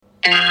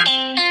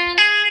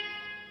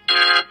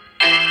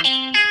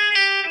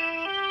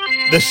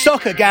The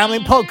Soccer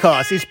Gambling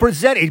Podcast is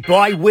presented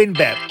by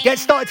WynnBET. Get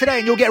started today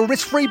and you'll get a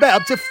risk-free bet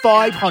up to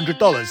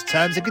 $500.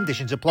 Terms and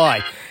conditions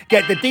apply.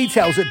 Get the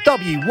details at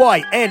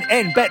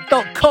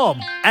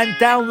wynnbet.com and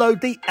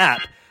download the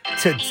app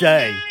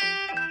today.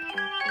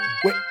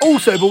 We're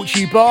also brought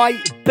to you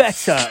by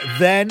Better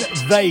Than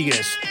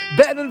Vegas.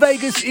 Better Than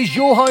Vegas is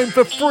your home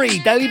for free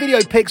daily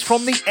video picks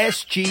from the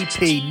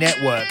SGP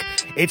network.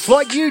 It's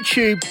like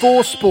YouTube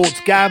for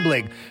sports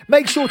gambling.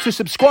 Make sure to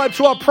subscribe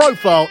to our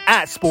profile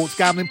at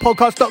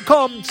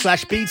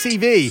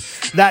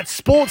sportsgamblingpodcast.com/BTV.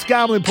 That's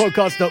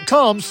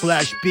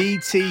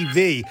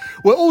sportsgamblingpodcast.com/BTV.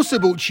 We're also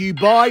brought to you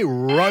by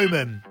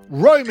Roman.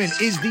 Roman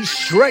is the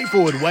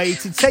straightforward way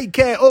to take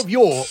care of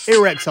your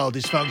erectile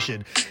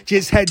dysfunction.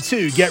 Just head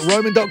to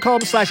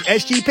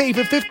GetRoman.com/SGP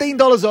for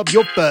 $15 off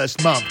your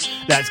first month.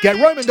 That's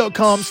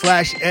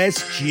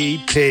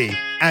GetRoman.com/SGP.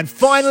 And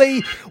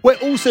finally, we're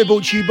also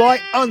brought to you by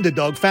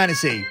Underdog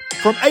Fantasy.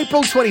 From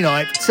April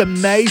 29th to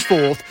May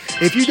 4th,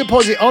 if you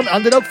deposit on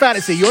Underdog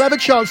Fantasy, you'll have a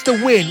chance to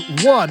win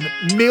 $1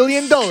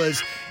 million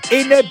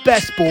in their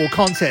best ball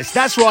contest.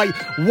 That's right,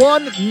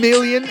 $1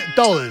 million.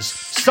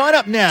 Sign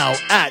up now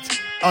at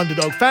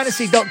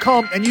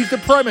underdogfantasy.com and use the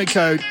promo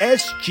code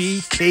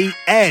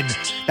SGPN.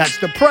 That's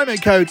the promo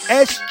code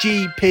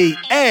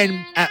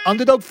SGPN at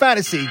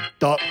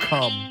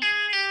underdogfantasy.com.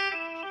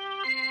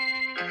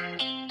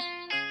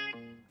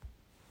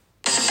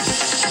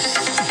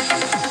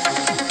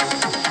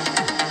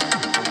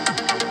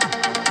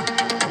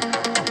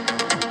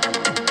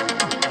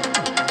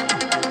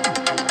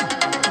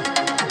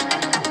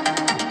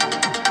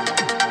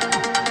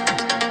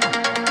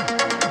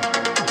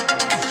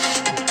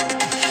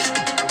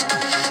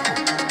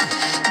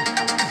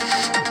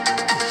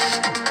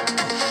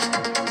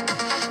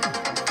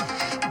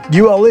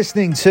 You are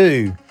listening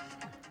to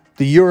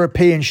the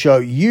European show,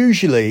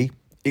 usually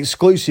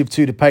exclusive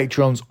to the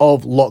patrons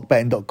of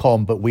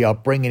lockbetting.com, but we are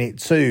bringing it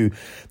to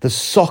the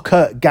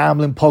Soccer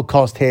Gambling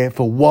Podcast here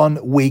for one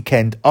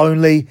weekend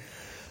only.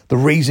 The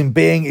reason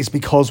being is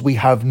because we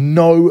have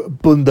no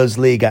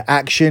Bundesliga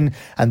action,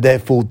 and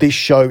therefore this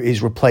show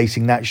is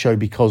replacing that show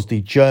because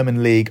the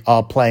German league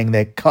are playing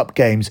their cup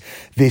games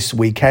this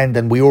weekend,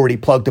 and we already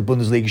plugged the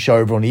Bundesliga show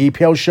over on the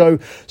EPL show,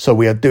 so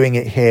we are doing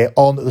it here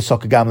on the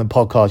Soccer Gambling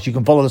Podcast. You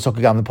can follow the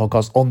Soccer Gambling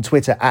Podcast on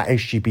Twitter at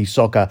SGP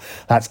Soccer.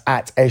 That's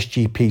at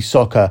SGP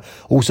Soccer.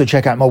 Also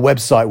check out my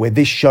website where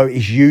this show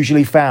is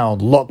usually found,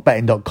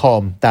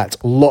 lockbetting.com. That's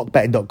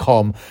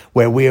lockbetting.com,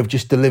 where we have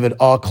just delivered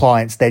our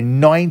clients their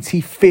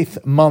 95th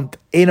month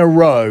in a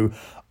row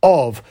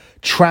of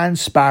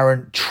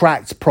transparent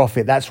tracked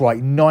profit. That's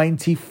right,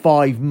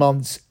 95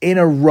 months in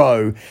a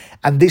row.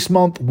 And this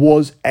month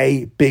was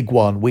a big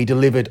one. We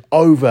delivered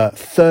over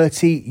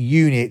 30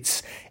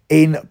 units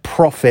in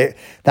profit.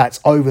 That's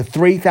over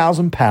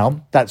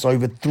 £3,000. That's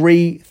over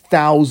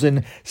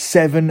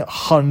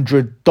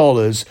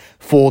 $3,700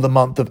 for the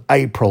month of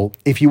April.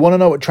 If you want to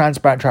know what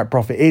transparent track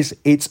profit is,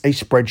 it's a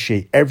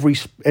spreadsheet. Every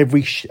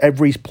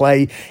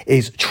play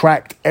is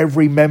tracked.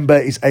 Every member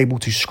is able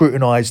to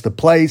scrutinize the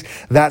plays.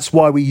 That's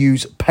why we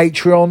use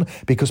Patreon,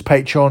 because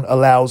Patreon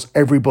allows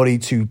everybody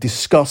to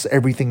discuss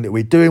everything that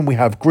we're doing. We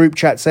have group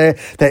chats there.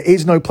 There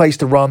is no place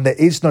to run. There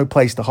is no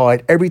place to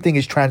hide. Everything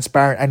is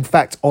transparent. In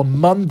fact, on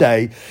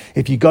Monday,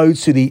 if you go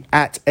to the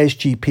at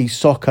SGP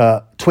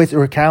Soccer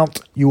Twitter account,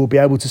 you will be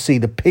able to see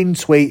the pinned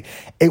tweet.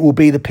 It will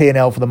be the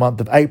P&L for the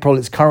month of April.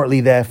 It's currently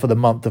there for the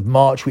month of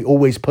March. We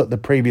always put the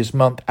previous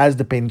month as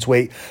the pinned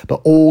tweet, but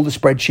all the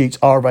spreadsheets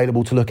are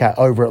available to look at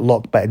over at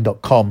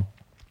lockbetting.com.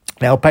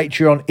 Now,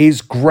 Patreon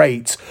is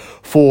great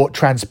for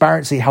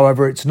transparency.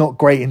 However, it's not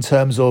great in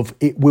terms of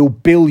it will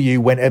bill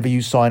you whenever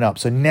you sign up.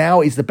 So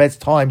now is the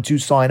best time to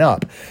sign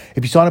up.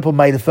 If you sign up on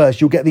May the 1st,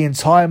 you'll get the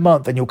entire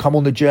month and you'll come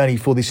on the journey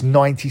for this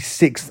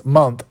 96th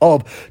month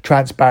of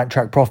transparent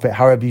track profit.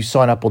 However, you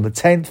sign up on the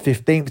 10th,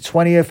 15th,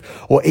 20th,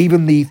 or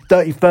even the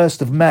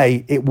 31st of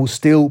May, it will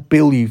still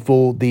bill you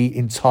for the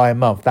entire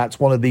month.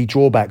 That's one of the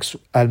drawbacks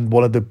and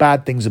one of the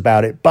bad things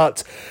about it.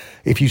 But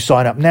if you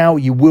sign up now,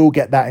 you will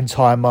get that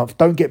entire month.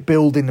 Don't get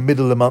billed in the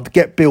middle of the month.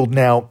 Get billed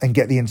now and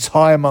get the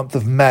entire month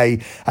of May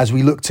as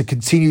we look to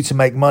continue to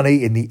make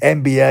money in the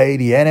NBA,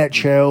 the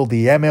NHL,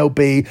 the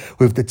MLB,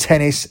 with the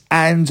tennis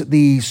and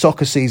the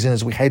soccer season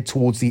as we head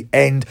towards the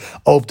end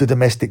of the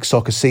domestic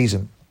soccer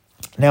season.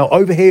 Now,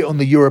 over here on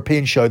the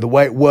European show, the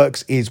way it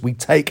works is we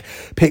take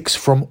picks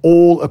from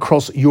all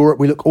across Europe.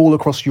 We look all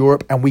across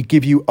Europe and we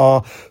give you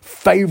our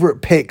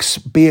favorite picks,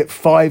 be it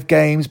 5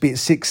 games, be it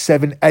 6,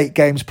 7, 8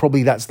 games.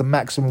 Probably that's the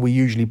maximum we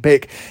usually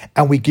pick.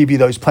 And we give you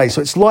those plays.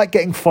 So it's like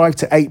getting 5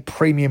 to 8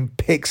 premium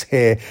picks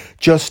here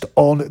just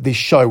on this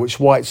show, which is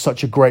why it's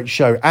such a great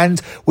show.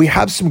 And we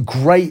have some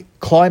great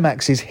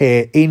climaxes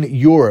here in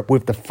Europe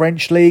with the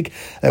French league.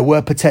 There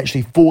were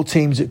potentially 4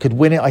 teams that could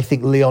win it. I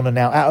think Lyon are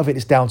now out of it.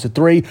 It's down to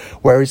 3.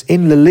 Whereas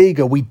in La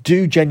Liga, we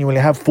do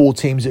genuinely have 4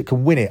 teams that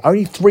can win it.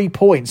 Only 3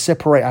 points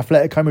separate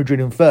Atletico Madrid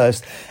in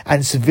first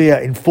and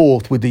Sevilla in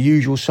fourth, with the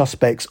usual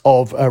suspects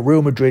of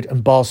Real Madrid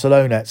and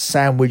Barcelona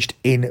sandwiched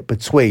in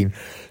between.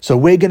 So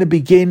we're going to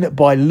begin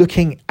by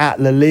looking at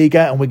La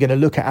Liga, and we're going to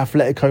look at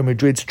Atletico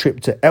Madrid's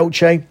trip to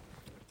Elche,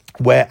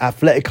 where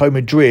Atletico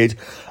Madrid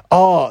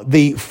are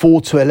the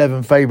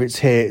 4-11 favourites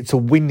here to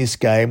win this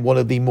game, one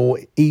of the more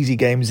easy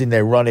games in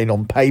their running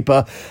on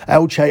paper.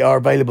 Elche are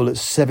available at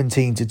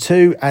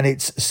 17-2, and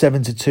it's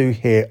 7-2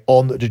 here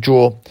on the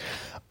draw.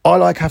 I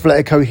like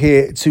Atletico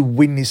here to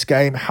win this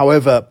game.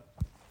 However,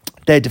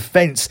 their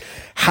defence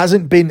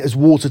hasn't been as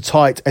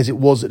watertight as it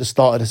was at the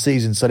start of the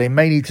season, so they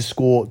may need to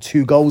score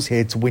 2 goals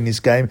here to win this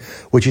game,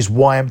 which is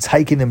why I'm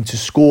taking them to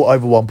score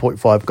over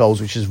 1.5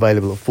 goals, which is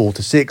available at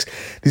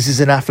 4-6. This is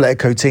an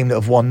Atletico team that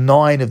have won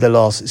 9 of their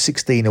last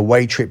 16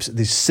 away trips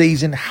this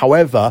season.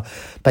 However,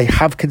 they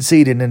have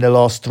conceded in the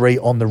last 3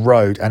 on the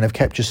road and have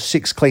kept just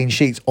 6 clean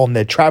sheets on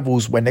their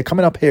travels when they're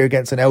coming up here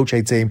against an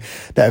Elche team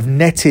that have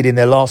netted in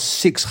their last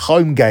 6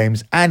 home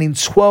games and in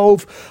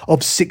 12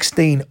 of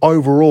 16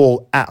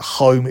 overall at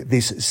home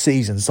this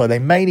season. So they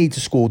may need to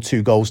score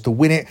 2 goals to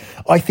win it.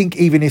 I think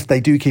even if they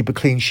do keep a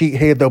clean sheet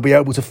here, they'll be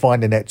able to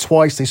find the net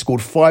twice. They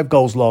scored 5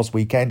 goals last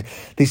weekend.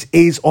 This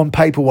is on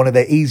paper one of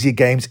their easier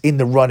games in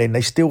the run-in.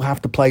 They still have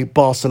to play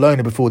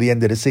Barcelona before the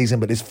end of the season,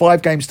 but there's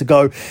 5 games to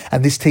go,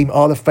 and this team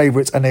are the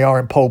favourites and they are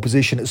in pole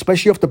position,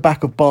 especially off the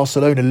back of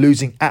Barcelona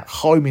losing at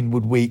home in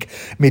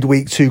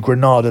midweek to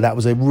Granada. That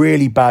was a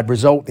really bad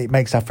result. It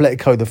makes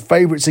Atletico the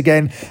favourites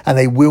again, and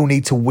they will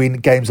need to win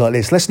games like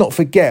this. Let's not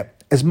forget,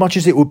 as much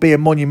as it would be a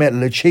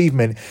monumental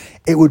achievement,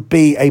 it would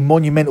be a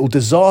monumental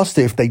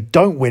disaster if they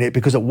don't win it,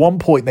 because at one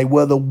point they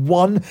were the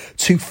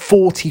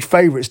 1-40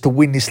 favourites to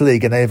win this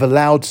league, and they have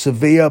allowed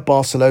Sevilla,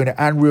 Barcelona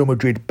and Real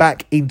Madrid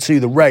back into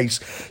the race.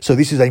 So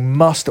this is a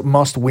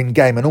must-win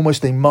game, and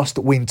almost a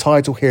must-win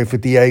title here for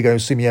Diego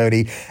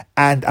Simeone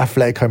and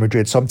Atletico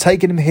Madrid. So I'm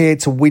taking them here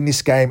to win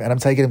this game, and I'm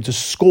taking them to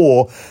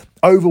score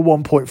over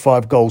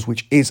 1.5 goals,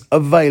 which is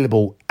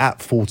available at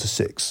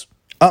 4-6.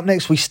 Up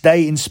next, we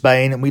stay in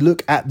Spain and we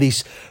look at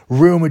this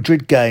Real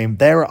Madrid game.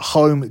 They're at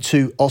home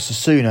to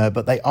Osasuna,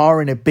 but they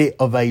are in a bit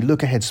of a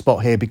look-ahead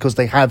spot here because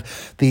they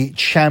have the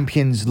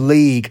Champions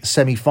League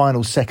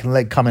semi-final second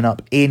leg coming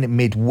up in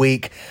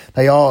midweek.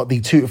 They are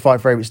the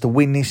 2-5 favourites to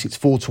win this. It's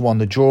 4-1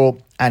 the draw,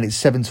 and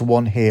it's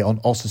 7-1 here on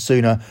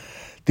Osasuna.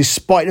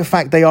 Despite the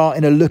fact they are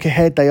in a look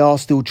ahead, they are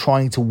still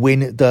trying to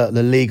win the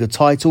La Liga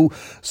title.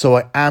 So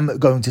I am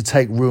going to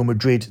take Real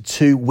Madrid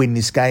to win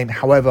this game.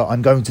 However,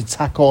 I'm going to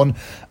tack on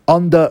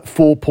under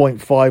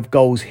 4.5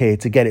 goals here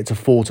to get it to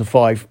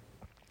 4-5.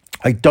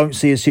 I don't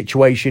see a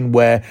situation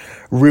where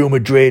Real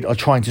Madrid are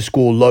trying to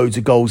score loads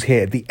of goals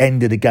here at the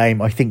end of the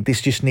game. I think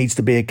this just needs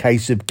to be a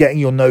case of getting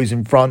your nose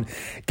in front,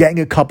 getting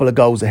a couple of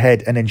goals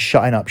ahead and then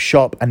shutting up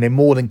shop, and they're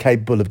more than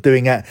capable of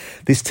doing it.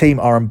 This team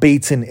are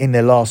unbeaten in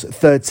their last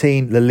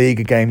 13 La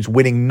Liga games,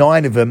 winning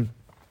 9 of them.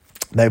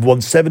 They've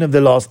won 7 of the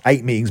last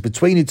 8 meetings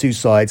between the two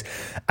sides,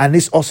 and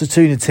this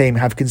Osasuna team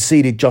have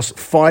conceded just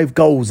 5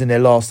 goals in their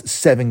last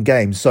 7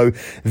 games. So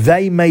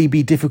they may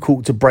be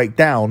difficult to break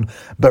down,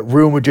 but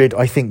Real Madrid,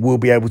 I think, will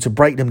be able to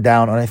break them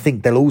down, and I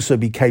think they'll also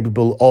be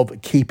capable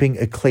of keeping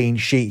a clean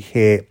sheet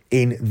here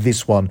in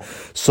this one.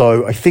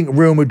 So I think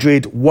Real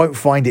Madrid won't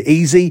find it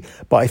easy,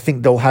 but I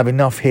think they'll have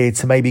enough here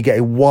to maybe get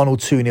a 1 or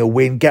 2-0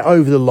 win, get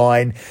over the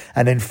line,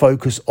 and then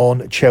focus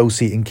on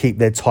Chelsea and keep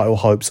their title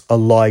hopes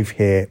alive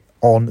here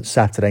on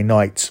Saturday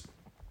night.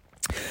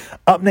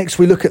 Up next,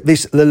 we look at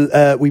this.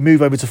 We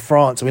move over to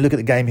France and we look at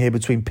the game here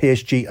between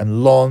PSG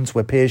and Lens,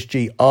 where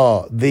PSG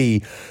are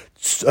the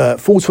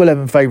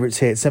 4-11 favourites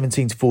here at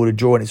 17-4 to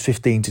draw, and it's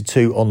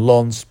 15-2 on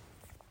Lens.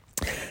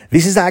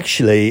 This is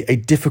actually a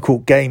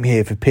difficult game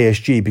here for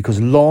PSG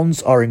because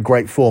Lens are in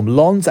great form.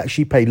 Lens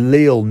actually play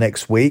Lille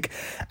next week,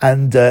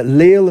 and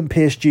Lille and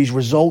PSG's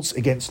results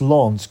against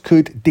Lens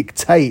could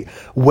dictate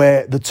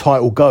where the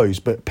title goes.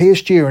 But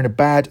PSG are in a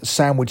bad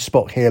sandwich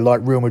spot here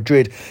like Real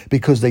Madrid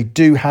because they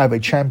do have a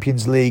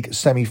Champions League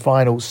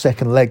semi-final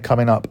second leg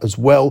coming up as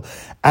well.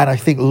 And I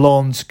think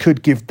Lens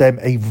could give them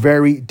a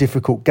very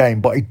difficult game.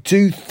 But I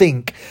do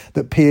think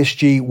that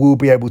PSG will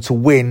be able to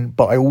win,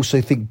 but I also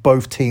think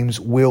both teams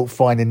will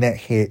find a net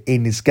here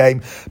in this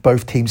game.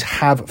 Both teams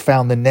have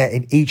found the net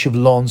in each of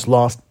Lens'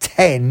 last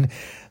 10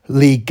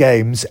 league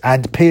games,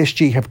 and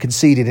PSG have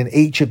conceded in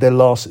each of their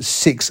last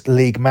 6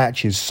 league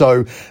matches.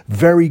 So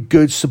very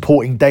good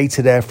supporting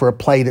data there for a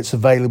play that's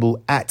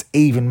available at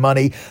even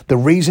money. The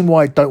reason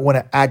why I don't want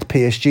to add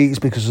PSG is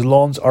because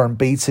Lens are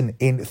unbeaten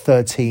in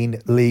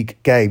 13 league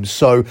games.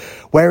 So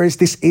whereas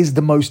this is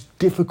the most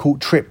difficult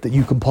trip that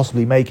you can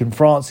possibly make in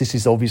France, this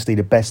is obviously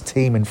the best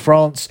team in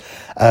France.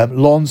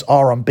 Lens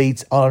are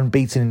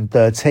unbeaten in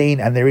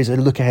 13, and there is a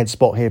look ahead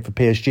spot here for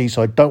PSG,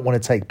 so I don't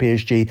want to take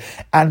PSG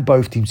and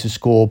both teams to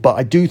score. but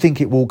I do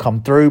think it will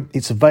come through.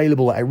 It's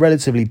available at a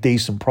relatively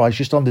decent price,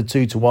 just under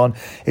 2-1.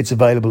 It's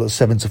available at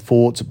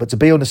 7-4. But to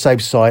be on the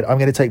safe side, I'm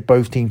going to take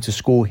both teams to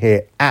score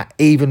here at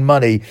even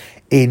money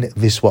in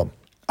this one.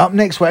 Up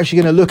next, we're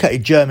actually going to look at a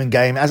German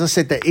game. As I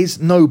said, there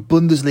is no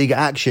Bundesliga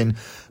action,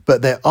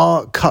 but there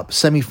are cup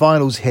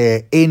semi-finals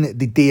here in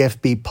the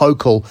DFB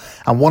Pokal,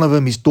 and one of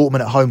them is Dortmund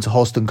at home to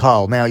Holstein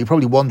Kiel. Now, you're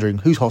probably wondering,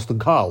 who's Holstein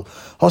Kiel?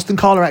 Holstein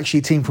Kiel are actually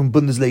a team from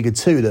Bundesliga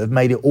 2 that have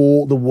made it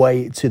all the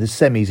way to the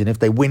semis, and if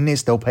they win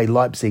this, they'll play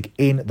Leipzig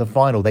in the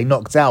final. They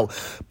knocked out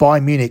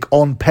Bayern Munich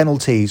on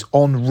penalties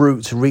en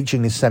route to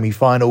reaching this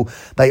semi-final.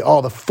 They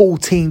are the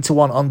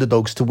 14-1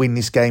 underdogs to win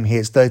this game here.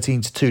 It's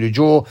 13-2 to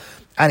draw,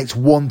 and it's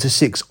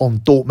 1-6 on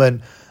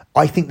Dortmund.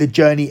 I think the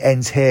journey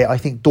ends here. I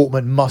think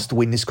Dortmund must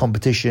win this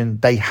competition.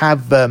 They have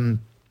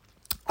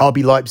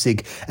RB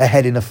Leipzig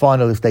ahead in the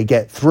final if they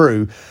get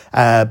through.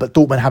 But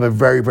Dortmund have a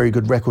very, very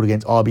good record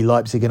against RB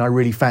Leipzig, and I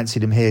really fancy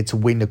them here to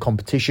win the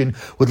competition.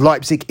 With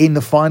Leipzig in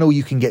the final,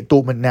 you can get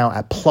Dortmund now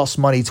at plus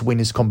money to win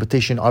this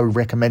competition. I would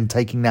recommend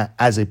taking that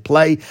as a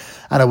play,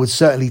 and I would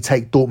certainly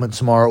take Dortmund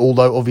tomorrow,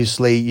 although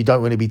obviously you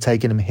don't want to be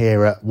taking them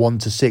here at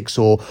 1-6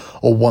 or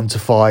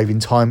 1-5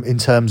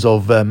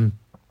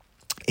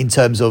 in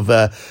terms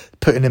of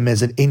putting them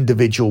as an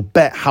individual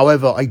bet.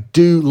 However, I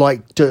do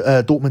like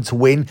Dortmund to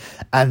win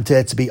and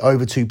to be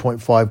over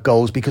 2.5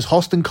 goals, because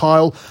Holstein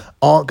Kiel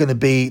aren't going to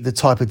be the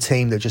type of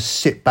team that just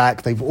sit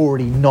back. They've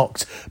already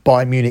knocked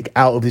Bayern Munich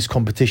out of this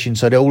competition,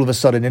 so all of a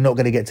sudden they're not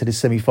going to get to the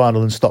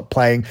semi-final and stop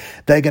playing.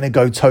 They're going to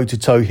go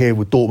toe-to-toe here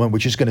with Dortmund,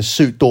 which is going to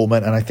suit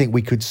Dortmund, and I think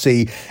we could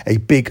see a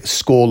big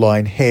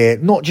scoreline here,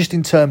 not just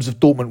in terms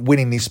of Dortmund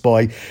winning this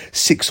by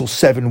 6 or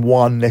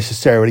 7-1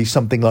 necessarily,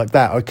 something like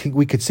that. I think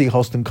we could see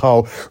Holstein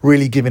Kiel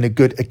really giving a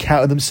good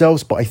account of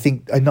themselves, but I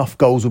think enough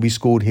goals will be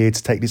scored here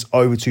to take this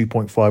over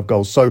 2.5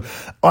 goals. So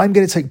I'm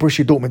going to take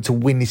Borussia Dortmund to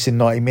win this in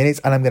 90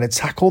 minutes, and I'm going to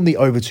tack on the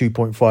over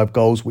 2.5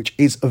 goals, which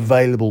is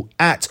available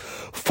at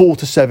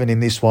 4-7 in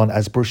this one,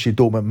 as Borussia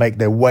Dortmund make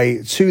their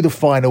way to the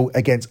final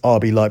against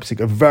RB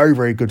Leipzig. A very,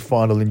 very good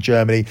final in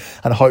Germany,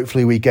 and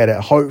hopefully we get it.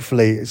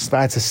 Hopefully, it's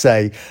fair to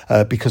say,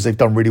 because they've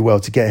done really well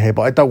to get here,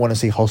 but I don't want to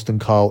see Holstein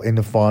Kiel in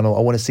the final.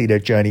 I want to see their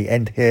journey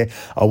end here.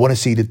 I want to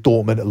see the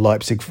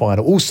Dortmund-Leipzig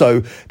final.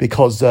 Also,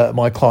 because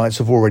my clients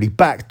have already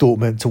backed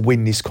Dortmund to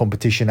win this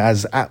competition,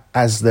 at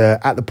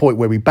the point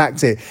where we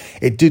backed it,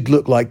 it did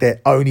look like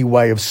their only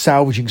way of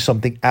salvaging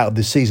something out of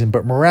the season,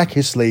 but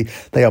miraculously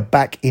they are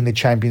back in the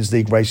Champions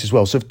League race as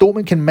well. So if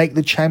Dortmund can make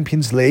the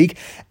Champions League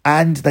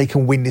and they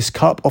can win this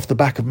cup off the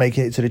back of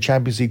making it to the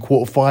Champions League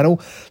quarter-final,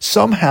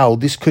 somehow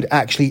this could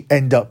actually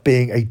end up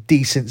being a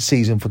decent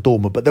season for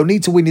Dortmund. But they'll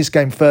need to win this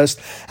game first,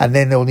 and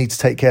then they'll need to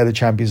take care of the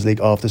Champions League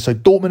after. So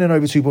Dortmund and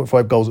over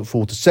 2.5 goals at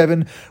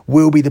 4-7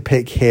 will be the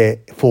pick here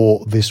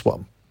for this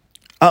one.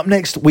 Up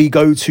next, we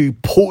go to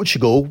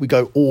Portugal. We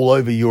go all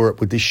over Europe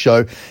with this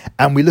show,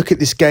 and we look at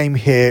this game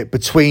here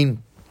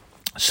between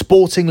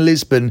Sporting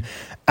Lisbon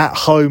at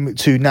home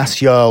to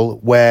Nacional,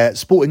 where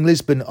Sporting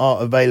Lisbon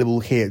are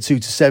available here at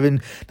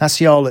 2-7,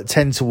 Nacional at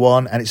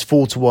 10-1, and it's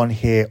 4-1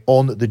 here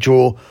on the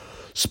draw.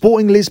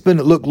 Sporting Lisbon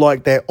look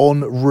like they're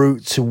en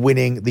route to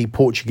winning the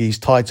Portuguese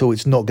title.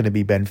 It's not going to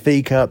be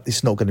Benfica.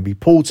 It's not going to be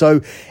Porto.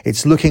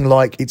 It's looking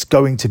like it's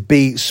going to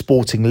be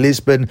Sporting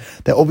Lisbon.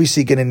 They're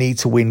obviously going to need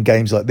to win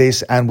games like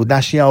this. And with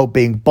Nacional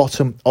being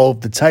bottom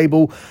of the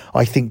table,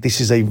 I think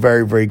this is a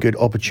very, very good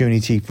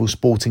opportunity for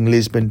Sporting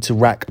Lisbon to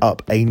rack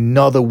up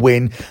another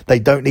win. They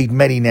don't need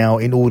many now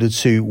in order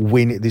to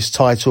win this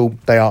title.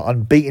 They are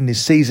unbeaten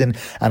this season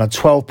and are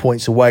 12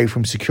 points away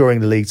from securing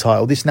the league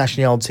title. This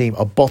Nacional team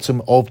are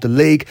bottom of the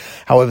league.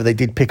 However, they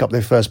did pick up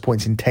their first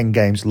points in 10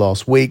 games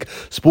last week.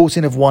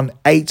 Sporting have won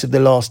 8 of the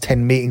last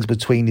 10 meetings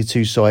between the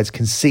two sides,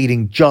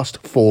 conceding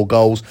just 4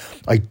 goals.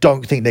 I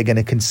don't think they're going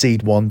to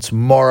concede one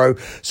tomorrow.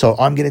 So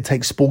I'm going to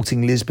take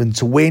Sporting Lisbon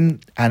to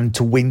win and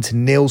to win to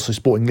nil. So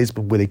Sporting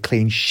Lisbon with a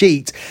clean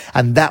sheet.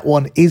 And that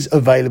one is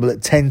available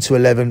at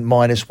 10-11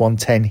 minus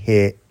 110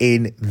 here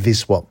in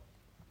this one.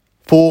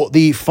 For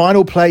the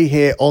final play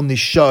here on this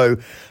show,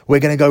 we're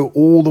going to go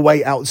all the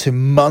way out to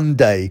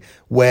Monday,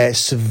 where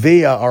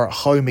Sevilla are at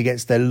home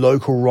against their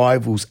local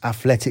rivals,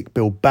 Athletic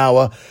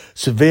Bilbao.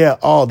 Sevilla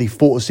are the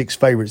 4-6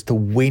 favourites to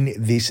win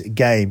this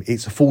game.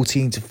 It's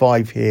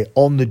 14-5 here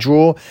on the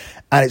draw,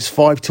 and it's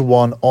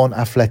 5-1 on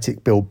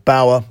Athletic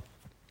Bilbao.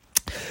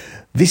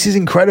 This is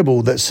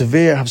incredible that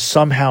Sevilla have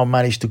somehow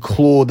managed to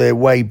claw their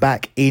way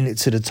back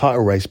into the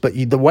title race. But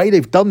the way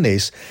they've done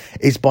this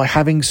is by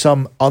having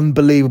some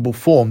unbelievable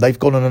form. They've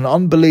gone on an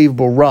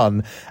unbelievable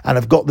run and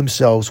have got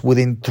themselves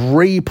within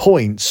 3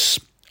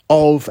 points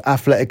of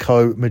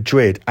Atletico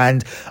Madrid,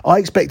 and I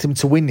expect them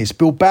to win this.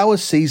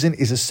 Bilbao's season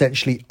is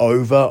essentially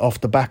over off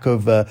the back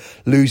of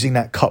losing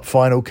that cup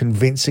final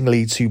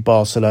convincingly to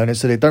Barcelona,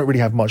 so they don't really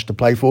have much to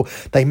play for.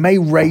 They may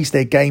raise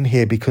their game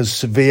here because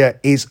Sevilla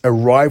is a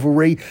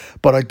rivalry,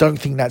 but I don't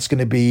think that's going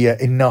to be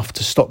enough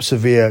to stop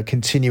Sevilla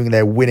continuing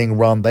their winning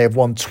run. They have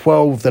won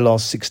 12 of the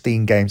last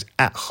 16 games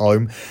at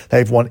home.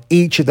 They've won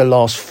each of the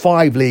last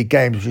 5 league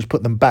games, which has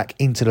put them back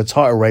into the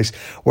title race,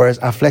 whereas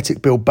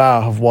Athletic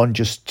Bilbao have won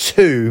just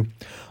 2 2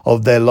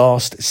 of their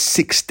last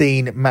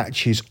 16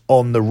 matches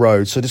on the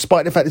road. So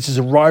despite the fact this is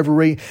a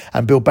rivalry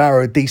and Bilbao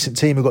are a decent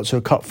team who got to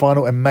a cup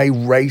final and may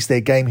raise their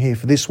game here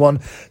for this one,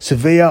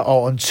 Sevilla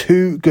are on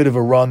too good of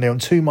a run. They're on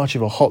too much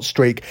of a hot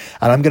streak,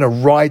 and I'm going to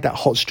ride that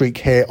hot streak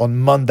here on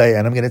Monday,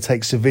 and I'm going to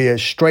take Sevilla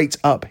straight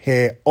up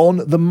here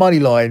on the money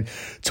line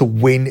to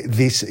win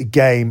this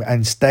game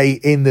and stay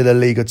in the La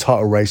Liga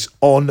title race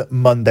on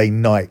Monday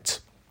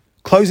night.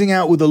 Closing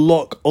out with a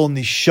lock on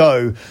the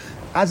show.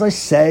 As I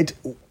said,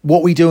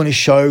 what we do on this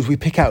show is we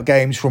pick out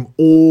games from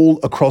all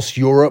across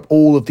Europe,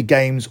 all of the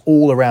games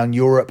all around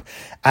Europe,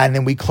 and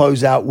then we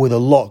close out with a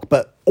lock.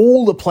 But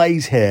all the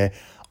plays here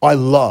I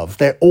love.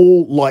 They're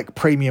all like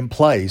premium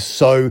plays.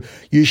 So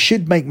you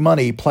should make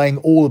money playing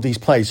all of these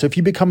plays. So if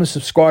you become a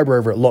subscriber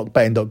over at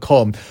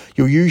lockbetting.com,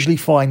 you'll usually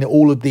find that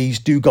all of these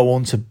do go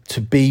on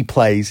to be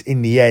plays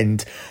in the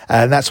end.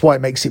 And that's why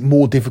it makes it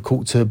more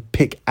difficult to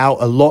pick out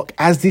a lock,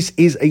 as this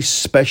is a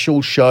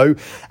special show.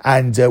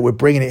 And we're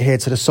bringing it here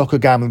to the Soccer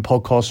Gambling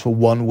Podcast for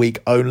 1 week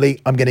only.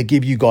 I'm going to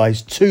give you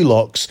guys 2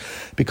 locks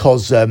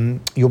because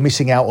you're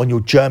missing out on your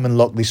German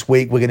lock this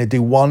week. We're going to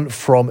do one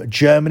from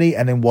Germany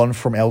and then one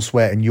from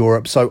elsewhere in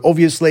Europe. So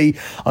obviously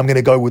I'm going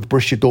to go with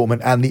Borussia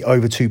Dortmund and the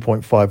over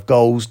 2.5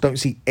 goals. Don't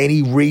see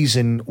any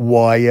reason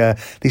why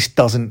this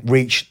doesn't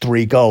reach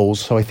 3 goals.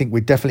 So I think we're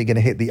definitely going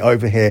to hit the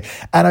over here.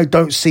 And I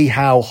don't see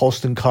how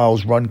Holsten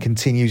Kyle's run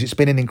continues. It's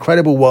been an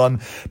incredible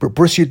one, but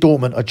Borussia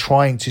Dortmund are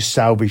trying to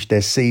salvage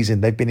their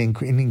season. They've been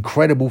in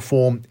incredible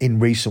form in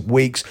recent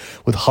weeks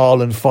with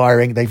Haaland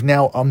firing. They've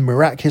now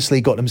miraculously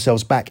got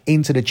themselves back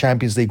into the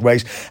Champions League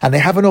race, and they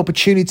have an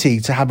opportunity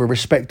to have a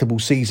respectable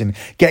season.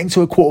 Getting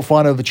to a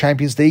quarterfinal of the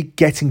Champions League,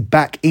 getting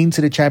back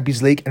into the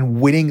Champions League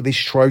and winning this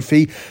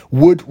trophy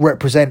would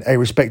represent a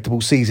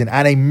respectable season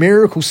and a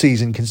miracle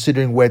season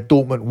considering where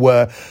Dortmund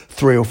were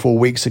 3 or 4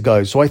 weeks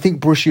ago. So I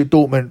think Borussia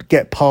Dortmund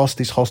get past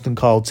this Holsten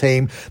Kyle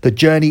team. The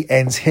journey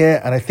ends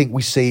here, and I think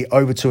we see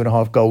over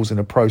 2.5 goals in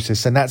the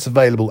process, and that's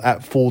available at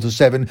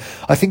 4-7.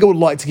 I think I would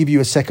like to give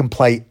you a second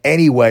play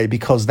anyway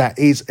because that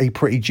is a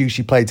pretty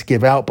juicy play to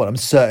give out, but I'm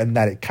certain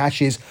that it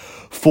cashes.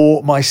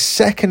 For my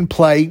second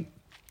play,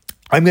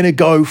 I'm going to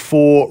go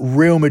for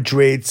Real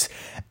Madrid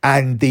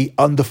and the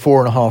under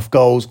 4.5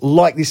 goals.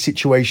 Like this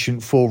situation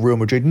for Real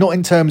Madrid, not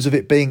in terms of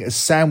it being a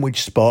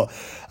sandwich spot,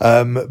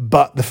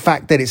 but the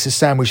fact that it's a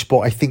sandwich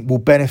spot, I think will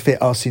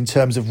benefit us in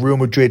terms of Real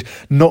Madrid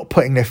not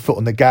putting their foot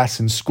on the gas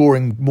and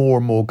scoring more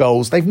and more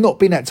goals. They've not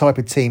been that type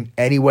of team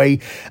anyway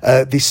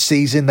this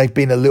season. They've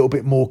been a little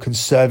bit more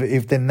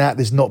conservative than that.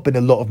 There's not been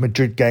a lot of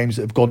Madrid games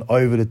that have gone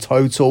over the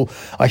total.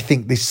 I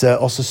think this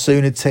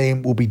Osasuna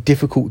team will be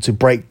difficult to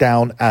break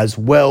down as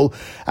well.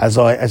 As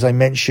I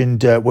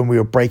mentioned when we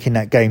were breaking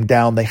that game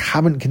down, they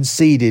haven't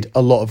conceded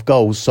a lot of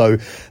goals, so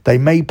they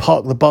may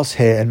park the bus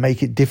here and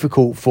make it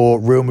difficult for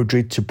Real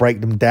Madrid to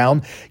break them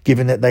down,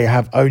 given that they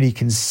have only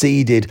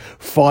conceded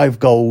 5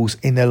 goals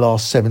in their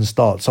last 7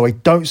 starts. So I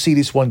don't see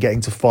this one getting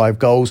to 5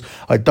 goals.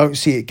 I don't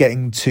see it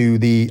getting to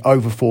the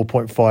over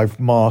 4.5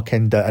 mark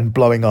and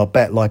blowing our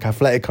bet like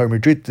Atletico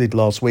Madrid did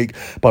last week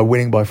by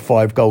winning by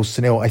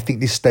 5-0. I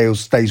think this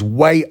stays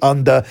way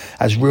under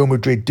as Real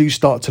Madrid do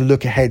start to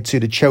look ahead to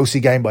the Chelsea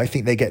game, but I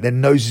think they get their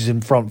noses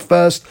in front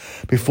first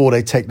before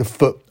they take the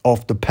foot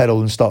off the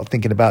pedal and start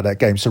thinking about that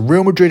game. So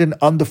Real Madrid and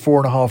under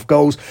 4.5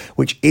 goals,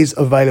 which is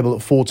available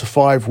at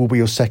 4-5, will be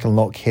your second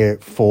lock here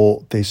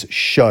for this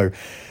show.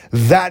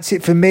 That's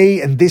it for me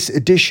and this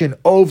edition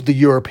of the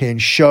European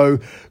show.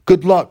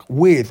 Good luck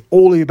with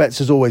all of your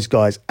bets as always,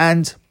 guys,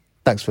 and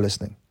thanks for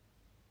listening.